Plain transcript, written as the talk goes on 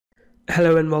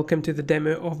Hello and welcome to the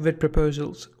demo of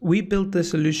VidProposals. We built the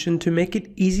solution to make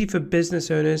it easy for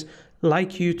business owners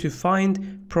like you to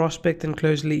find, prospect and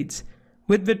close leads.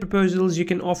 With VidProposals, you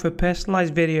can offer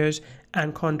personalized videos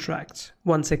and contracts.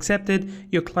 Once accepted,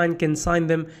 your client can sign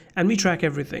them and we track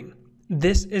everything.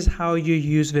 This is how you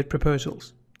use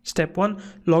VidProposals. Step 1.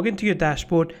 Log into your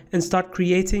dashboard and start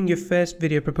creating your first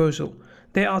video proposal.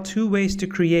 There are two ways to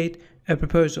create a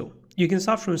proposal. You can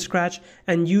start from scratch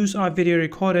and use our video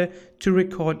recorder to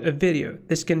record a video.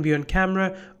 This can be on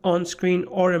camera, on screen,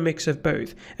 or a mix of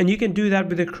both. And you can do that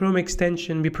with the Chrome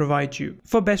extension we provide you.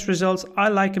 For best results, I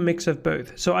like a mix of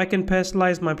both, so I can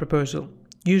personalize my proposal.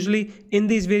 Usually, in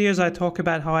these videos, I talk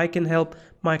about how I can help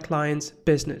my client's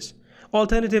business.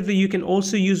 Alternatively, you can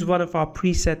also use one of our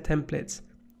preset templates.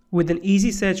 With an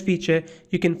easy search feature,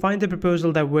 you can find the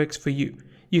proposal that works for you.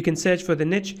 You can search for the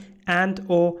niche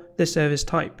and/or the service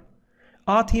type.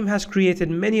 Our team has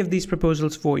created many of these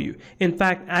proposals for you. In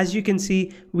fact, as you can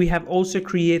see, we have also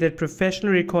created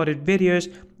professionally recorded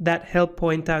videos that help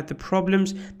point out the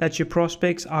problems that your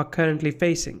prospects are currently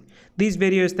facing. These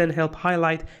videos then help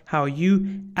highlight how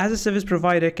you, as a service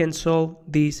provider, can solve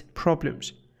these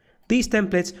problems. These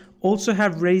templates also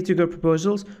have ready-to-go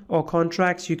proposals or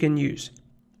contracts you can use.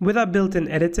 With our built-in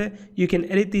editor, you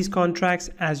can edit these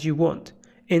contracts as you want.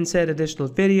 Insert additional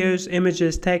videos,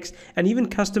 images, text, and even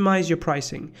customize your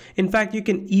pricing. In fact, you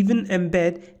can even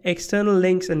embed external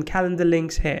links and calendar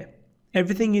links here.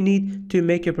 Everything you need to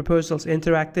make your proposals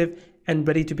interactive and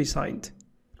ready to be signed.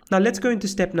 Now let's go into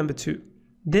step number 2.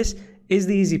 This is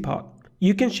the easy part.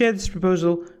 You can share this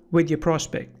proposal with your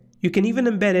prospect. You can even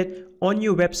embed it on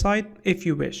your website if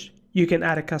you wish. You can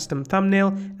add a custom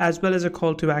thumbnail as well as a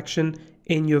call to action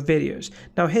in your videos.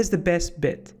 Now here's the best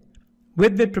bit.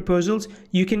 With VidProposals,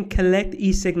 you can collect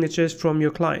e-signatures from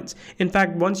your clients. In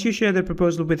fact, once you share the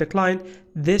proposal with a client,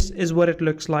 this is what it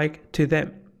looks like to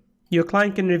them. Your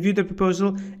client can review the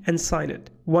proposal and sign it.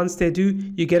 Once they do,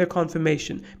 you get a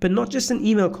confirmation, but not just an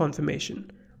email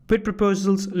confirmation.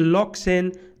 VidProposals locks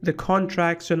in the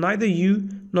contract, so neither you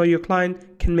nor your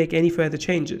client can make any further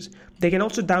changes. They can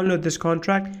also download this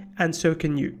contract, and so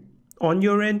can you. On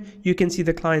your end, you can see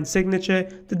the client's signature,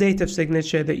 the date of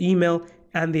signature, the email,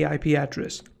 and the IP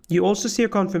address. You also see a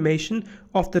confirmation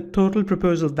of the total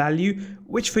proposal value,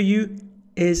 which for you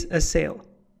is a sale.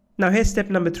 Now here's step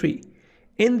number 3.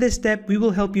 In this step, we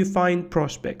will help you find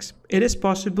prospects. It is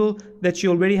possible that you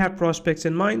already have prospects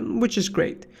in mind, which is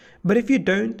great. But if you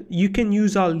don't, you can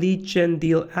use our Lead Gen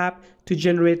Deal app to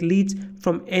generate leads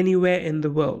from anywhere in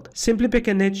the world. Simply pick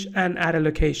a niche and add a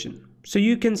location. So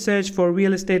you can search for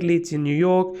real estate leads in New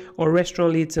York or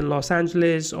restaurant leads in Los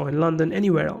Angeles or in London,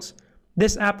 anywhere else.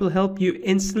 This app will help you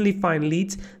instantly find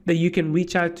leads that you can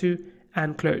reach out to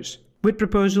and close.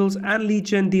 VidProposals and Lead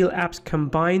Gen Deal apps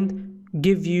combined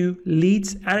give you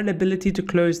leads and an ability to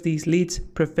close these leads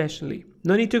professionally.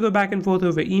 No need to go back and forth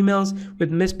over emails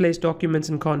with misplaced documents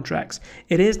and contracts.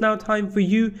 It is now time for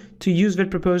you to use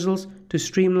VidProposals to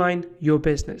streamline your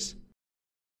business.